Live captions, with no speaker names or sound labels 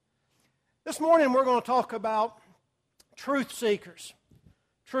This morning we're going to talk about truth seekers.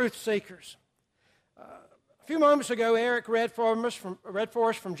 Truth seekers. A few moments ago, Eric read for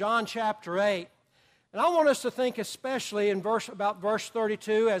us from John chapter 8. And I want us to think especially about verse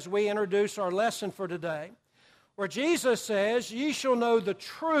 32 as we introduce our lesson for today, where Jesus says, "Ye shall know the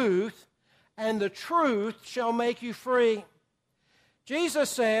truth, and the truth shall make you free." Jesus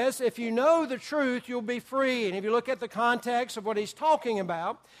says, if you know the truth, you'll be free. And if you look at the context of what he's talking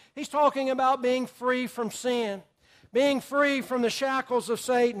about being free from sin, being free from the shackles of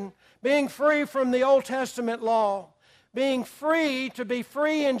Satan, being free from the Old Testament law, being free to be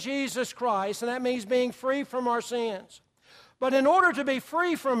free in Jesus Christ, and that means being free from our sins. But in order to be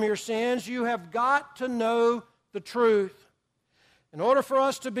free from your sins, you have got to know the truth. In order for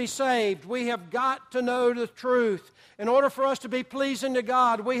us to be saved, we have got to know the truth. In order for us to be pleasing to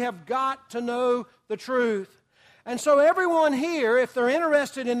God, we have got to know the truth. And so everyone here, if they're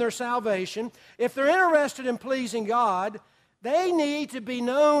interested in their salvation, if they're interested in pleasing God, they need to be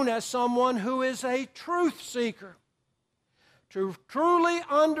known as someone who is a truth seeker. To truly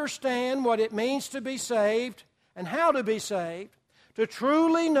understand what it means to be saved and how to be saved, to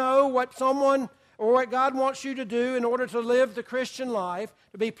truly know what God wants you to do in order to live the Christian life,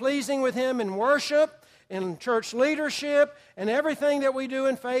 to be pleasing with Him in worship, in church leadership, and everything that we do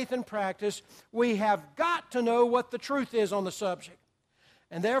in faith and practice, we have got to know what the truth is on the subject.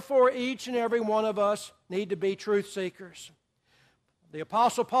 And therefore, each and every one of us need to be truth seekers. The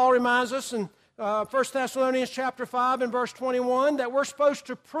Apostle Paul reminds us in 1 Thessalonians chapter 5 and verse 21 that we're supposed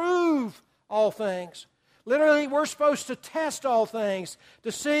to prove all things. Literally, we're supposed to test all things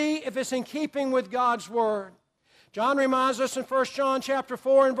to see if it's in keeping with God's Word. John reminds us in 1 John chapter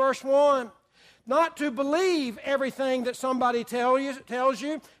 4 and verse 1 not to believe everything that somebody tells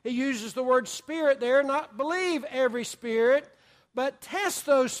you. He uses the word spirit there, not believe every spirit, but test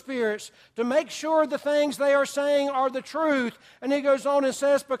those spirits to make sure the things they are saying are the truth. And he goes on and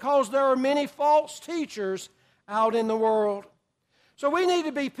says, because there are many false teachers out in the world. So we need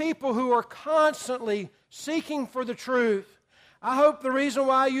to be people who are constantly seeking for the truth. I hope the reason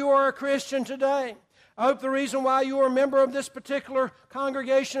why you are a Christian today, I hope the reason why you are a member of this particular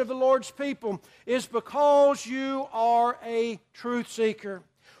congregation of the Lord's people is because you are a truth seeker.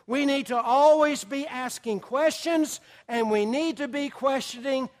 We need to always be asking questions, and we need to be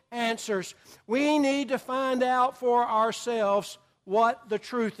questioning answers. We need to find out for ourselves what the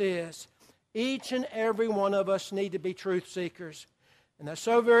truth is. Each and every one of us need to be truth seekers. And that's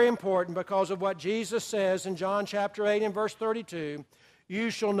so very important because of what Jesus says in John chapter 8 and verse 32. You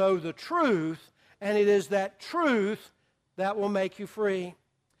shall know the truth, and it is that truth that will make you free.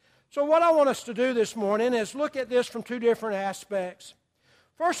 So what I want us to do this morning is look at this from two different aspects.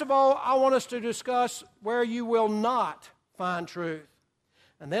 First of all, I want us to discuss where you will not find truth.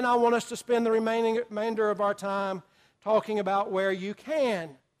 And then I want us to spend the remainder of our time talking about where you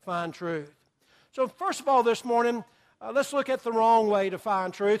can find truth. So first of all this morning, let's look at the wrong way to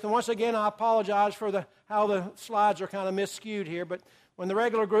find truth. And once again, I apologize for how the slides are kind of miscued here, but when the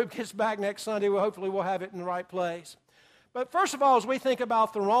regular group gets back next Sunday, hopefully we'll have it in the right place. But first of all, as we think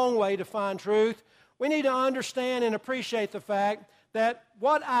about the wrong way to find truth, we need to understand and appreciate the fact that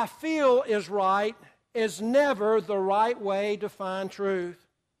what I feel is right is never the right way to find truth.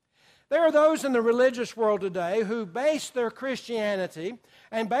 There are those in the religious world today who base their Christianity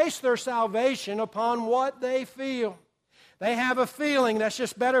and base their salvation upon what they feel. They have a feeling that's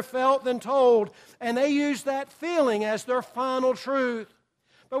just better felt than told, and they use that feeling as their final truth.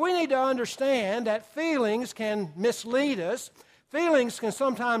 But we need to understand that feelings can mislead us. Feelings can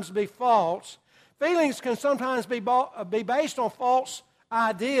sometimes be false. Feelings can sometimes be based on false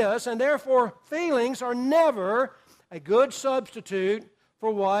ideas, and therefore feelings are never a good substitute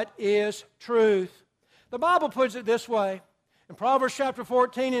for what is truth. The Bible puts it this way. In Proverbs chapter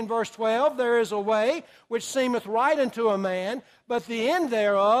 14 and verse 12, there is a way which seemeth right unto a man, but the end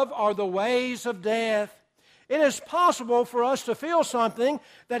thereof are the ways of death. It is possible for us to feel something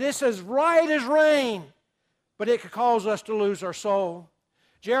that is as right as rain, but it could cause us to lose our soul.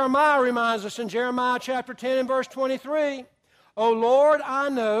 Jeremiah reminds us in Jeremiah chapter 10 and verse 23, O Lord, I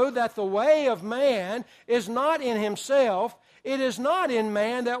know that the way of man is not in himself, it is not in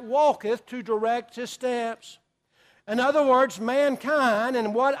man that walketh to direct his steps. In other words, mankind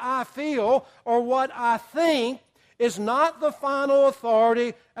and what I feel or what I think is not the final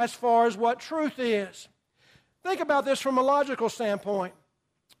authority as far as what truth is. Think about this from a logical standpoint.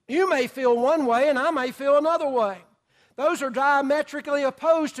 You may feel one way and I may feel another way. Those are diametrically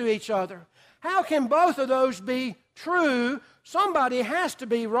opposed to each other. How can both of those be true? Somebody has to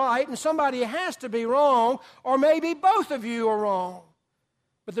be right and somebody has to be wrong, or maybe both of you are wrong.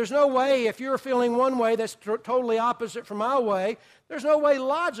 But there's no way, if you're feeling one way that's totally opposite from my way, there's no way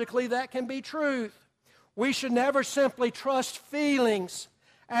logically that can be truth. We should never simply trust feelings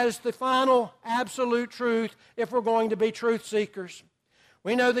as the final absolute truth if we're going to be truth seekers.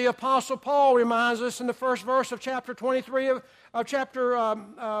 We know the Apostle Paul reminds us in the first verse of chapter 23 of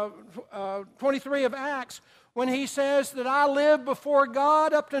Acts, when he says that I live before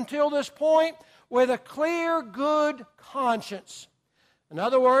God up until this point with a clear, good conscience. In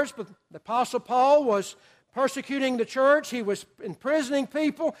other words, the Apostle Paul was persecuting the church. He was imprisoning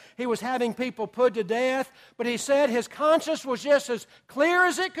people. He was having people put to death. But he said his conscience was just as clear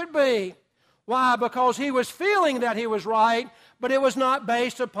as it could be. Why? Because he was feeling that he was right, but it was not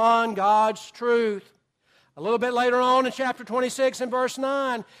based upon God's truth. A little bit later on in chapter 26 and verse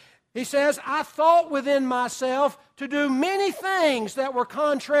 9, he says, I thought within myself to do many things that were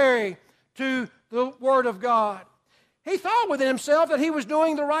contrary to the Word of God. He thought within himself that he was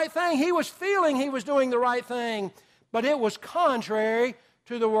doing the right thing. He was feeling he was doing the right thing, but it was contrary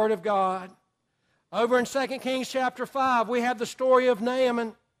to the Word of God. Over in 2 Kings chapter 5, we have the story of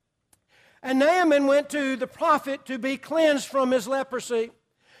Naaman. And Naaman went to the prophet to be cleansed from his leprosy.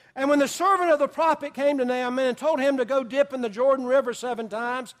 And when the servant of the prophet came to Naaman and told him to go dip in the Jordan River 7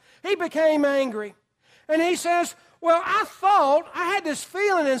 times, he became angry. And he says, well, I had this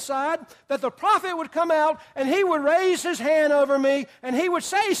feeling inside that the prophet would come out and he would raise his hand over me and he would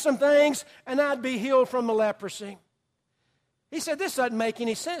say some things and I'd be healed from the leprosy. He said, this doesn't make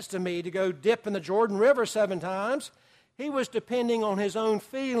any sense to me to go dip in the Jordan River 7 times. He was depending on his own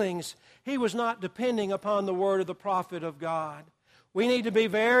feelings. He was not depending upon the word of the prophet of God. We need to be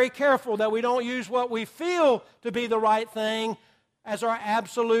very careful that we don't use what we feel to be the right thing as our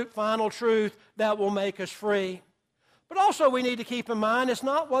absolute final truth that will make us free. But also we need to keep in mind it's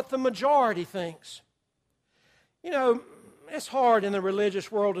not what the majority thinks. You know, it's hard in the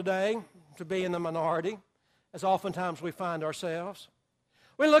religious world today to be in the minority, as oftentimes we find ourselves.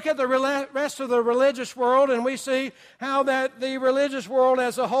 We look at the rest of the religious world and we see how that the religious world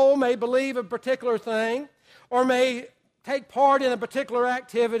as a whole may believe a particular thing or may take part in a particular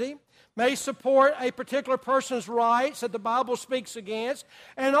activity, may support a particular person's rights that the Bible speaks against,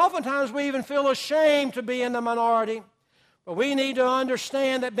 and oftentimes we even feel ashamed to be in the minority. But we need to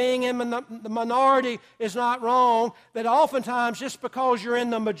understand that being in the minority is not wrong, that oftentimes just because you're in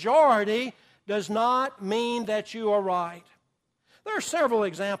the majority does not mean that you are right. There are several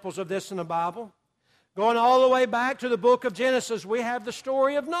examples of this in the Bible. Going all the way back to the book of Genesis, we have the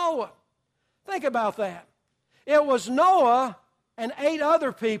story of Noah. Think about that. It was Noah and 8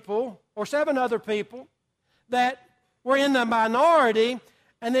 other people, or 7 other people, that were in the minority,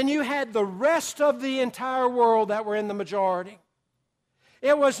 and then you had the rest of the entire world that were in the majority.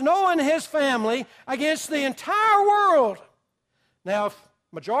 It was Noah and his family against the entire world. Now, if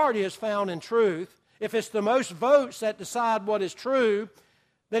majority is found in truth, if it's the most votes that decide what is true,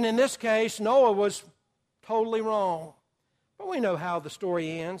 then in this case, Noah was totally wrong. But we know how the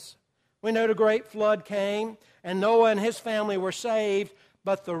story ends. We know the great flood came, and Noah and his family were saved,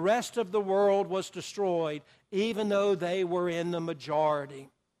 but the rest of the world was destroyed, even though they were in the majority.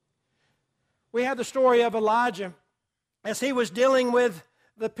 We have the story of Elijah as he was dealing with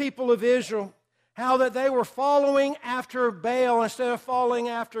the people of Israel, how that they were following after Baal instead of following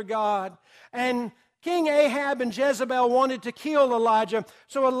after God. And King Ahab and Jezebel wanted to kill Elijah,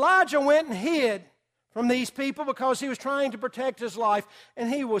 so Elijah went and hid from these people because he was trying to protect his life, and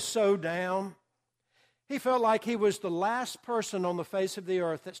he was so down. He felt like he was the last person on the face of the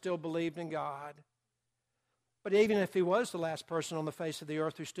earth that still believed in God. But even if he was the last person on the face of the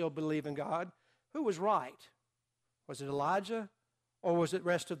earth who still believed in God, who was right? Was it Elijah or was it the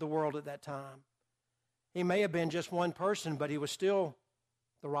rest of the world at that time? He may have been just one person, but he was still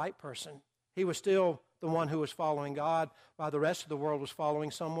the right person. He was still the one who was following God while the rest of the world was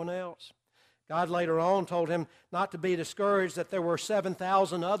following someone else. God later on told him not to be discouraged, that there were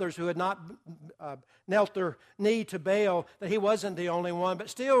 7,000 others who had not knelt their knee to Baal, that he wasn't the only one. But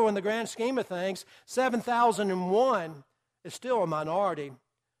still, in the grand scheme of things, 7,001 is still a minority.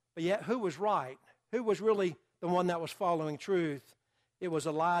 But yet, who was right? Who was really the one that was following truth? It was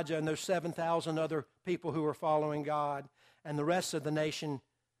Elijah and those 7,000 other people who were following God. And the rest of the nation,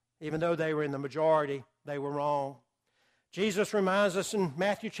 even though they were in the majority, they were wrong. Jesus reminds us in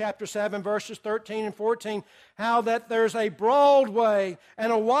Matthew chapter 7, verses 13 and 14, how that there's a broad way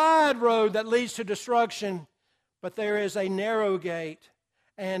and a wide road that leads to destruction, but there is a narrow gate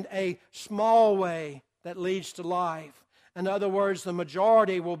and a small way that leads to life. In other words, the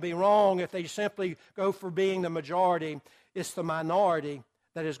majority will be wrong if they simply go for being the majority. It's the minority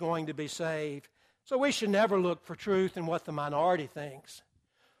that is going to be saved. So we should never look for truth in what the minority thinks.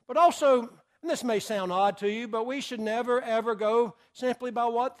 But also, and this may sound odd to you, but we should never, ever go simply by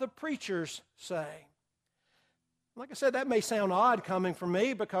what the preachers say. Like I said, that may sound odd coming from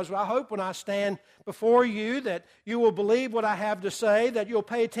me, because I hope when I stand before you that you will believe what I have to say, that you'll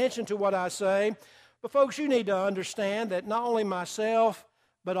pay attention to what I say. But folks, you need to understand that not only myself,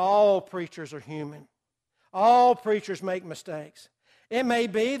 but all preachers are human. All preachers make mistakes. It may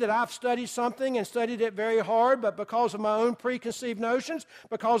be that I've studied something and studied it very hard, but because of my own preconceived notions,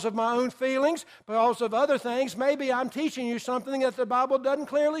 because of my own feelings, because of other things, maybe I'm teaching you something that the Bible doesn't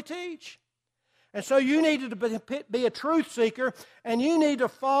clearly teach. And so you need to be a truth seeker, and you need to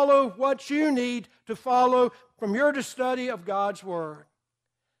follow what you need to follow from your study of God's Word.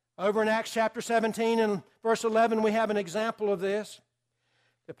 Over in Acts chapter 17 and verse 11, we have an example of this.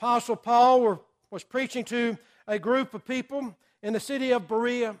 The Apostle Paul was preaching to a group of people in the city of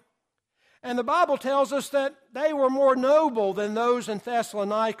Berea. And the Bible tells us that they were more noble than those in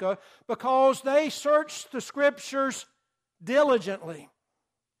Thessalonica because they searched the Scriptures diligently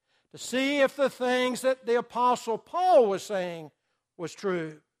to see if the things that the Apostle Paul was saying was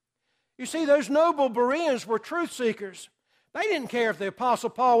true. You see, those noble Bereans were truth seekers. They didn't care if the Apostle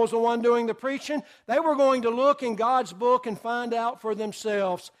Paul was the one doing the preaching. They were going to look in God's book and find out for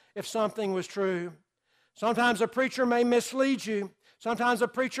themselves if something was true. Sometimes a preacher may mislead you. Sometimes a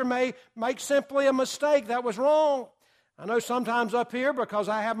preacher may make simply a mistake that was wrong. I know sometimes up here, because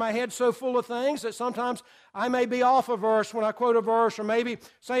I have my head so full of things, that sometimes I may be off a verse when I quote a verse, or maybe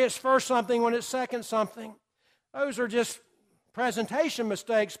say it's first something when it's second something. Those are just presentation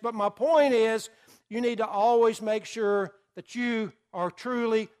mistakes, but my point is you need to always make sure that you are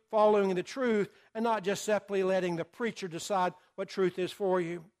truly following the truth and not just simply letting the preacher decide what truth is for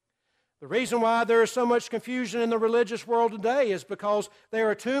you. The reason why there is so much confusion in the religious world today is because there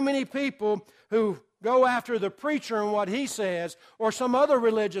are too many people who go after the preacher and what he says, or some other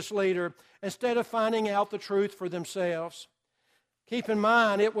religious leader, instead of finding out the truth for themselves. Keep in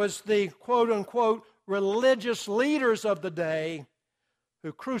mind, it was the quote-unquote religious leaders of the day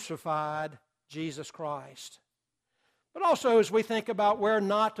who crucified Jesus Christ. But also, as we think about where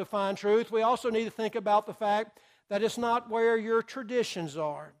not to find truth, we also need to think about the fact that it's not where your traditions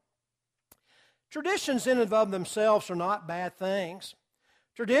are. Traditions in and of themselves are not bad things.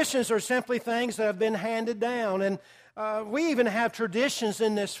 Traditions are simply things that have been handed down, and we even have traditions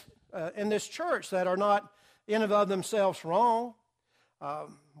in this church that are not in and of themselves wrong.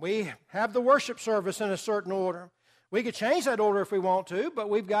 We have the worship service in a certain order. We could change that order if we want to, but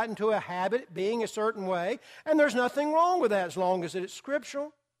we've gotten to a habit being a certain way, and there's nothing wrong with that as long as it's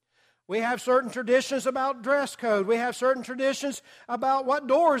scriptural. We have certain traditions about dress code. We have certain traditions about what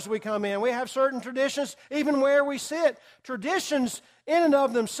doors we come in. We have certain traditions even where we sit. Traditions in and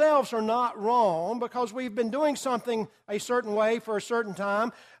of themselves are not wrong because we've been doing something a certain way for a certain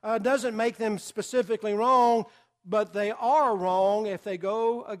time. Doesn't make them specifically wrong, but they are wrong if they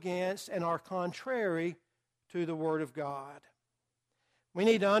go against and are contrary to the Word of God. We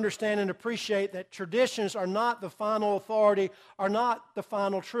need to understand and appreciate that traditions are not the final authority, are not the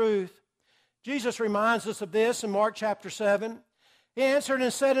final truth. Jesus reminds us of this in Mark chapter 7. He answered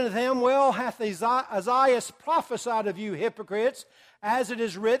and said unto them, Well hath Isaiah prophesied of you hypocrites, as it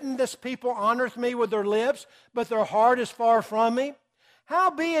is written, This people honoreth me with their lips, but their heart is far from me.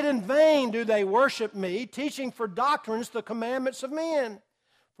 Howbeit in vain do they worship me, teaching for doctrines the commandments of men.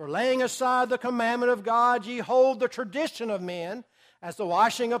 For laying aside the commandment of God, ye hold the tradition of men, as the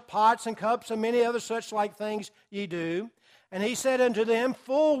washing of pots and cups and many other such like things ye do. And he said unto them,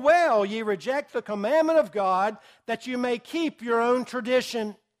 Full well ye reject the commandment of God, that you may keep your own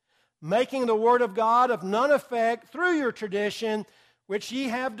tradition, making the word of God of none effect through your tradition, which ye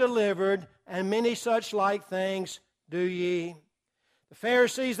have delivered, and many such like things do ye. The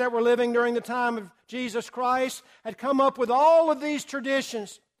Pharisees that were living during the time of Jesus Christ had come up with all of these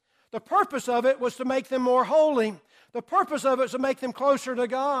traditions. The purpose of it was to make them more holy. The purpose of it is to make them closer to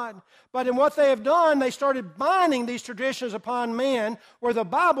God. But in what they have done, they started binding these traditions upon men where the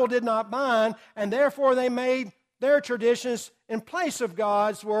Bible did not bind, and therefore they made their traditions in place of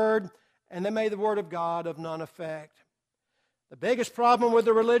God's Word, and they made the Word of God of none effect. The biggest problem with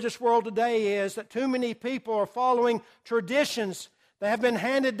the religious world today is that too many people are following traditions that have been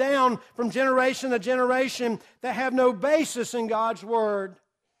handed down from generation to generation that have no basis in God's Word.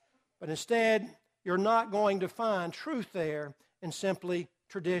 But instead, you're not going to find truth there in simply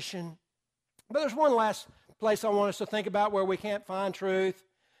tradition. But there's one last place I want us to think about where we can't find truth,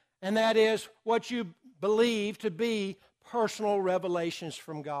 and that is what you believe to be personal revelations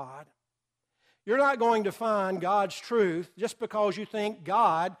from God. You're not going to find God's truth just because you think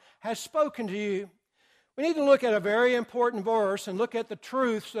God has spoken to you. We need to look at a very important verse and look at the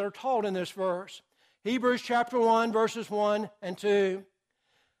truths that are taught in this verse. Hebrews chapter 1, verses 1 and 2.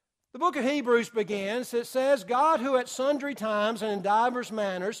 The book of Hebrews begins, it says, God who at sundry times and in divers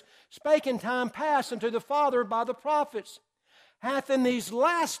manners spake in time past unto the Father by the prophets, hath in these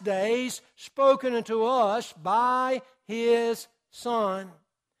last days spoken unto us by His Son.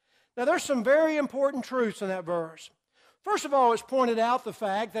 Now there's some very important truths in that verse. First of all, it's pointed out the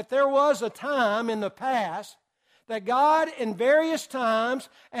fact that there was a time in the past that God in various times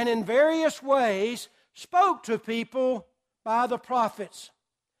and in various ways spoke to people by the prophets.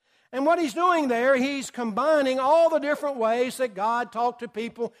 And what He's doing there, He's combining all the different ways that God talked to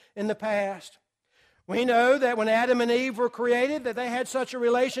people in the past. We know that when Adam and Eve were created, that they had such a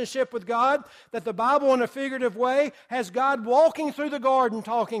relationship with God that the Bible, in a figurative way, has God walking through the garden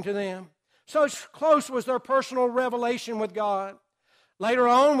talking to them. So close was their personal revelation with God. Later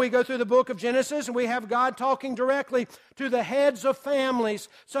on, we go through the book of Genesis, and we have God talking directly to the heads of families,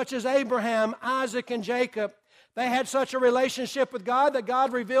 such as Abraham, Isaac, and Jacob. They had such a relationship with God that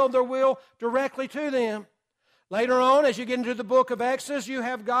God revealed their will directly to them. Later on, as you get into the book of Exodus, you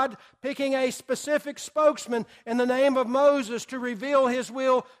have God picking a specific spokesman in the name of Moses to reveal His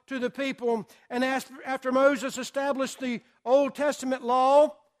will to the people. And after Moses established the Old Testament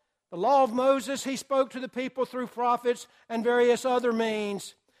law, the law of Moses, he spoke to the people through prophets and various other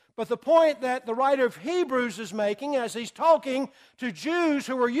means. But the point that the writer of Hebrews is making, as he's talking to Jews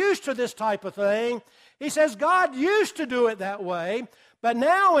who were used to this type of thing, he says God used to do it that way, but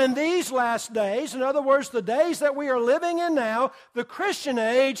now in these last days, in other words, the days that we are living in now, the Christian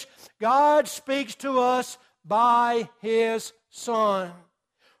age, God speaks to us by His Son.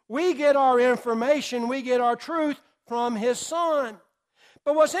 We get our information, we get our truth from His Son.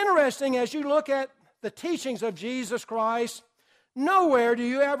 But what's interesting, as you look at the teachings of Jesus Christ, nowhere do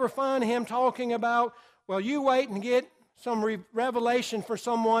you ever find Him talking about, well, you wait and get some revelation for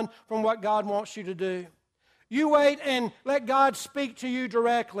someone from what God wants you to do. You wait and let God speak to you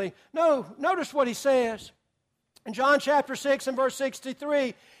directly. No, notice what He says. In John chapter 6 and verse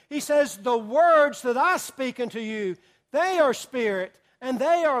 63, He says, the words that I speak unto you, they are spirit and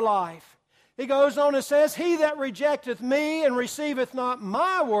they are life. He goes on and says, he that rejecteth me and receiveth not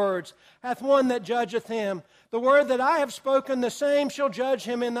my words hath one that judgeth him. The word that I have spoken, the same shall judge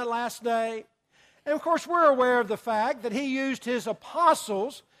him in that last day. And of course, we're aware of the fact that He used His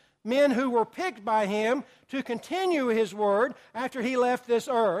apostles, men who were picked by Him, to continue His word after He left this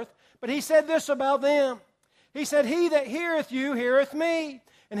earth. But He said this about them. He said, he that heareth you heareth me,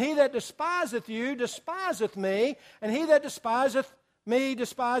 and he that despiseth you despiseth me, and he that despiseth me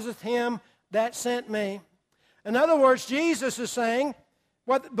despiseth him that sent me. In other words, Jesus is saying,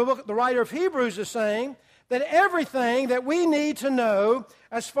 what the writer of Hebrews is saying, that everything that we need to know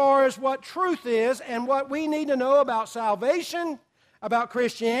as far as what truth is and what we need to know about salvation, about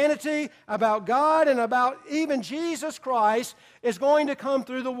Christianity, about God, and about even Jesus Christ is going to come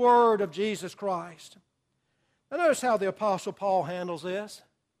through the Word of Jesus Christ. Now notice how the Apostle Paul handles this.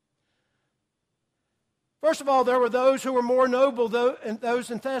 First of all, there were those who were more noble,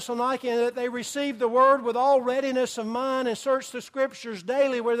 those in Thessalonica, in that they received the Word with all readiness of mind and searched the Scriptures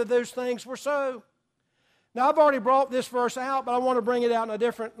daily whether those things were so. Now, I've already brought this verse out, but I want to bring it out in a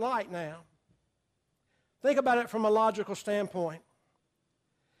different light now. Think about it from a logical standpoint.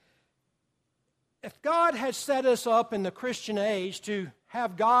 If God had set us up in the Christian age to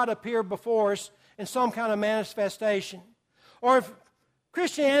have God appear before us in some kind of manifestation, or if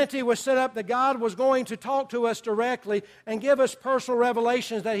Christianity was set up that God was going to talk to us directly and give us personal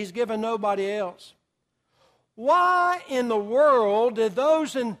revelations that He's given nobody else, why in the world did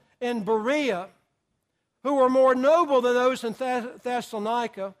those in Berea, who were more noble than those in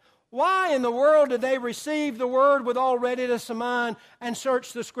Thessalonica, why in the world did they receive the Word with all readiness of mind and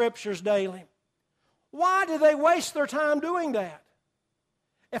search the Scriptures daily? Why did they waste their time doing that?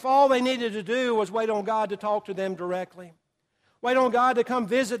 If all they needed to do was wait on God to talk to them directly. Wait on God to come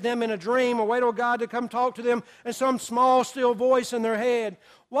visit them in a dream, or wait on God to come talk to them in some small, still voice in their head.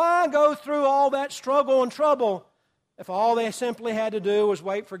 Why go through all that struggle and trouble if all they simply had to do was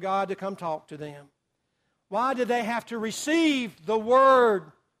wait for God to come talk to them? Why did they have to receive the Word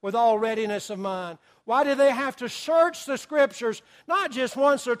with all readiness of mind? Why did they have to search the Scriptures, not just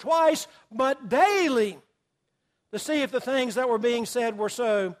once or twice, but daily, to see if the things that were being said were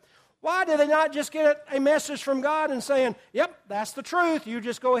so? Why did they not just get a message from God and saying, yep, that's the truth, you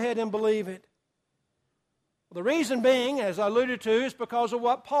just go ahead and believe it? Well, the reason being, as I alluded to, is because of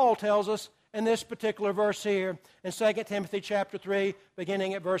what Paul tells us in this particular verse here in 2 Timothy chapter 3,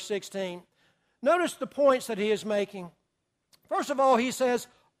 beginning at verse 16. Notice the points that he is making. First of all, he says,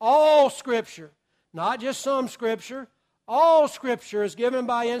 all Scripture. not just some Scripture. All Scripture is given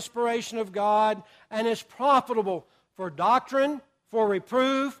by inspiration of God and is profitable for doctrine, for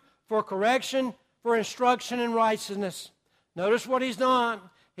reproof, for correction, for instruction in righteousness. Notice what he's done.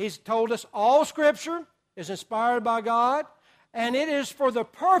 He's told us all Scripture is inspired by God, and it is for the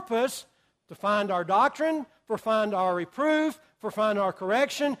purpose to find our doctrine, for find our reproof, for find our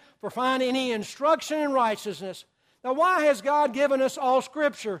correction, for find any instruction in righteousness. Now, why has God given us all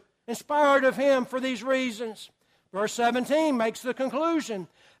Scripture, inspired of Him for these reasons? Verse 17 makes the conclusion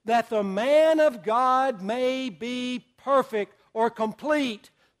that the man of God may be perfect or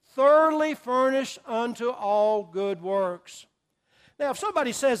complete, thoroughly furnished unto all good works. Now, if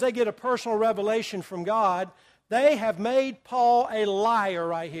somebody says they get a personal revelation from God, they have made Paul a liar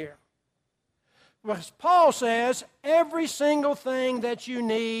right here. Because Paul says every single thing that you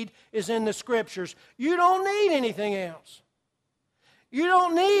need is in the Scriptures. You don't need anything else. You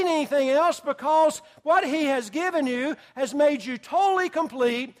don't need anything else because what He has given you has made you totally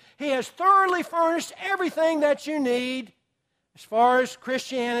complete. He has thoroughly furnished everything that you need as far as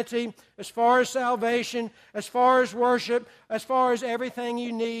Christianity, as far as salvation, as far as worship, as far as everything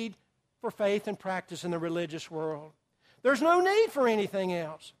you need for faith and practice in the religious world. There's no need for anything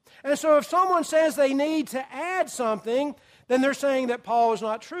else. And so if someone says they need to add something, then they're saying that Paul is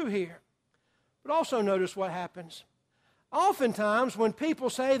not true here. But also notice what happens. Oftentimes, when people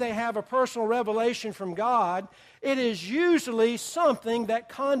say they have a personal revelation from God, it is usually something that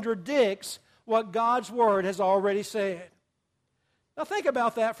contradicts what God's Word has already said. Now think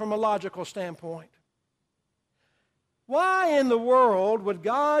about that from a logical standpoint. Why in the world would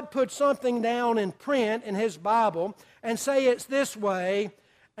God put something down in print in His Bible and say it's this way,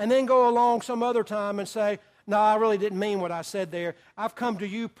 and then go along some other time and say, no, I really didn't mean what I said there. I've come to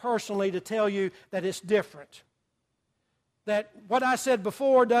you personally to tell you that it's different. That what I said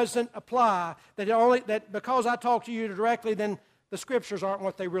before doesn't apply. That because I talked to you directly, then the Scriptures aren't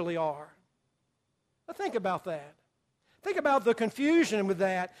what they really are. Now think about that. Think about the confusion with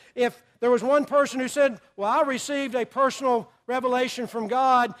that. If there was one person who said, well, I received a personal revelation from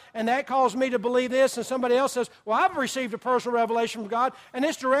God, and that caused me to believe this, and somebody else says, well, I've received a personal revelation from God, and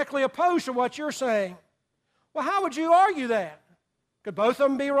it's directly opposed to what you're saying. Well, how would you argue that? Could both of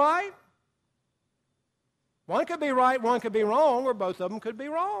them be right? One could be right, one could be wrong, or both of them could be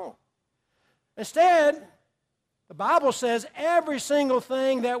wrong. Instead, the Bible says every single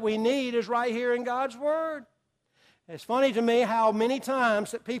thing that we need is right here in God's Word. It's funny to me how many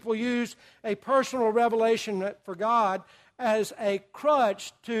times that people use a personal revelation for God as a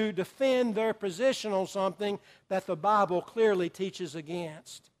crutch to defend their position on something that the Bible clearly teaches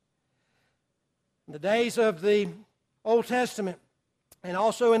against. In the days of the Old Testament, and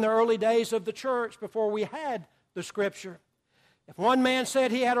also in the early days of the church before we had the Scripture, if one man said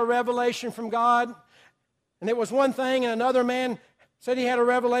he had a revelation from God, and it was one thing, and another man said he had a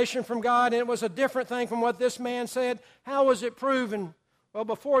revelation from God, and it was a different thing from what this man said, how was it proven? Well,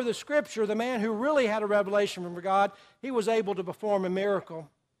 before the Scripture, the man who really had a revelation from God, he was able to perform a miracle.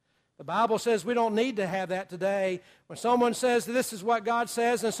 The Bible says we don't need to have that today. When someone says this is what God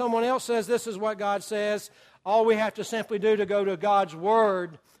says, and someone else says this is what God says, all we have to simply do to go to God's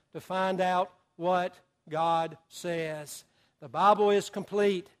Word to find out what God says. The Bible is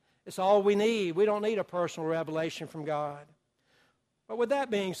complete. It's all we need. We don't need a personal revelation from God. But with that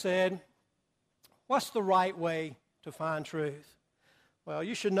being said, what's the right way to find truth? Well,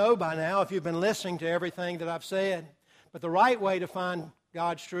 you should know by now if you've been listening to everything that I've said. But the right way to find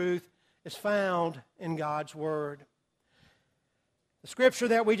God's truth is found in God's Word. The scripture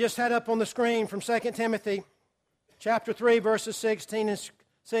that we just had up on the screen from 2 Timothy chapter 3, verses 16 and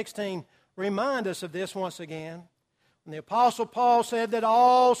 16 remind us of this once again. When the Apostle Paul said that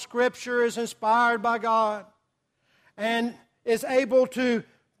all Scripture is inspired by God and is able to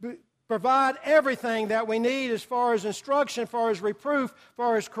provide everything that we need as far as instruction, as far as reproof, as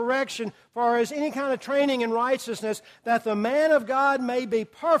far as correction, as far as any kind of training in righteousness, that the man of God may be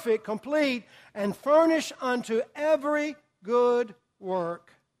perfect, complete, and furnished unto every good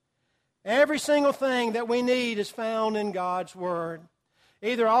work. Every single thing that we need is found in God's Word.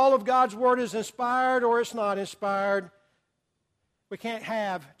 Either all of God's Word is inspired or it's not inspired. We can't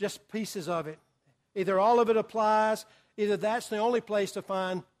have just pieces of it. Either all of it applies, either that's the only place to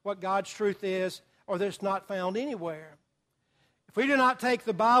find what God's truth is, or that it's not found anywhere. If we do not take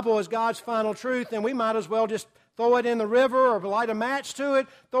the Bible as God's final truth, then we might as well just throw it in the river or light a match to it,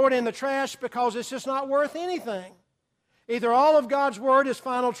 throw it in the trash, because it's just not worth anything. Either all of God's Word is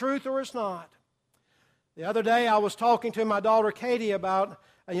final truth or it's not. The other day I was talking to my daughter Katie about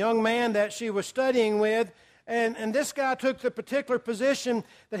a young man that she was studying with, And this guy took the particular position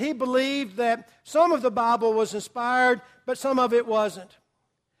that he believed that some of the Bible was inspired, but some of it wasn't.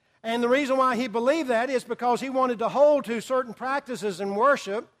 And the reason why he believed that is because he wanted to hold to certain practices in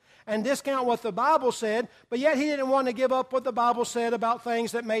worship and discount what the Bible said, but yet he didn't want to give up what the Bible said about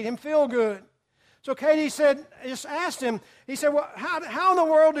things that made him feel good. So Katie just asked him, he said, well, how in the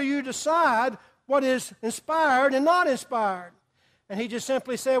world do you decide what is inspired and not inspired? And he just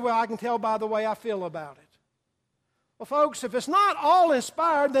simply said, well, I can tell by the way I feel about it. Well, folks, if it's not all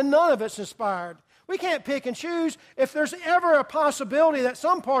inspired, then none of it's inspired. We can't pick and choose. If there's ever a possibility that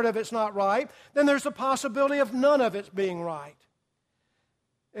some part of it's not right, then there's a possibility of none of it being right.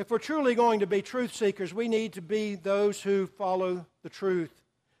 If we're truly going to be truth seekers, we need to be those who follow the truth.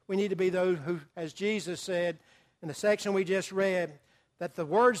 We need to be those who, as Jesus said in the section we just read, that the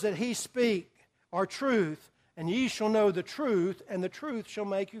words that he speak are truth, and ye shall know the truth, and the truth shall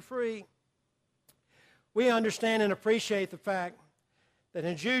make you free. We understand and appreciate the fact that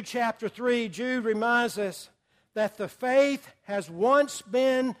in Jude chapter 3, Jude reminds us that the faith has once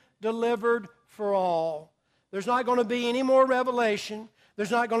been delivered for all. There's not going to be any more revelation.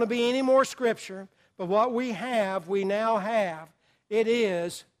 There's not going to be any more Scripture. But what we now have. It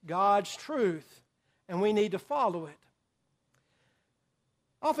is God's truth, and we need to follow it.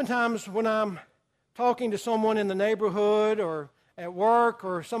 Oftentimes when I'm talking to someone in the neighborhood or at work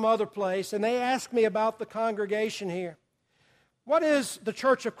or some other place, and they ask me about the congregation here, what is the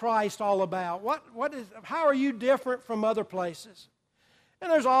Church of Christ all about? How are you different from other places?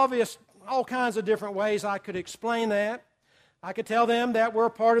 And there's all kinds of different ways I could explain that. I could tell them that we're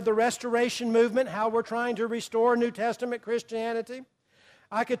part of the Restoration movement, how we're trying to restore New Testament Christianity.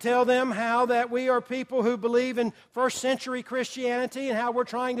 I could tell them how that we are people who believe in first century Christianity and how we're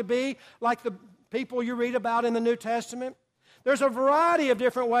trying to be like the people you read about in the New Testament. There's a variety of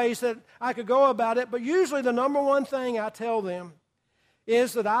different ways that I could go about it, but usually the number one thing I tell them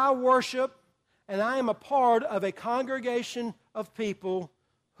is that I worship and I am a part of a congregation of people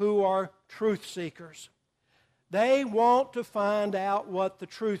who are truth seekers. They want to find out what the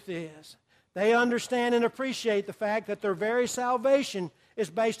truth is. They understand and appreciate the fact that their very salvation is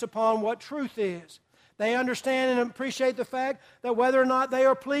based upon what truth is. They understand and appreciate the fact that whether or not they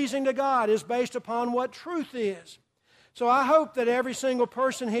are pleasing to God is based upon what truth is. So I hope that every single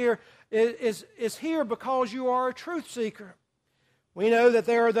person here is here because you are a truth seeker. We know that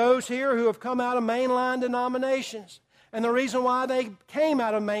there are those here who have come out of mainline denominations. And the reason why they came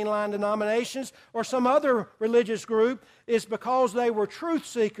out of mainline denominations or some other religious group is because they were truth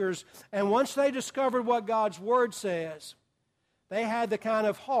seekers. And once they discovered what God's Word says, they had the kind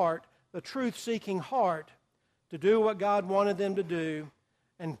of heart, the truth-seeking heart, to do what God wanted them to do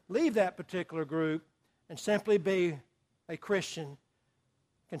and leave that particular group and simply be a Christian,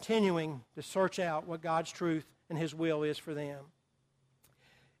 continuing to search out what God's truth and His will is for them.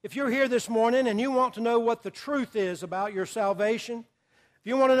 If you're here this morning and you want to know what the truth is about your salvation, if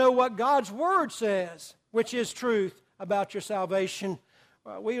you want to know what God's Word says, which is truth about your salvation,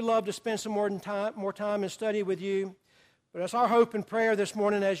 we'd love to spend some more time and study with you. But it's our hope and prayer this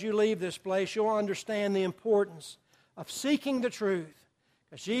morning as you leave this place, you'll understand the importance of seeking the truth.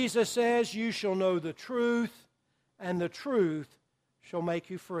 As Jesus says, you shall know the truth, and the truth shall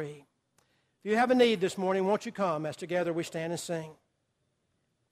make you free. If you have a need this morning, won't you come as together we stand and sing?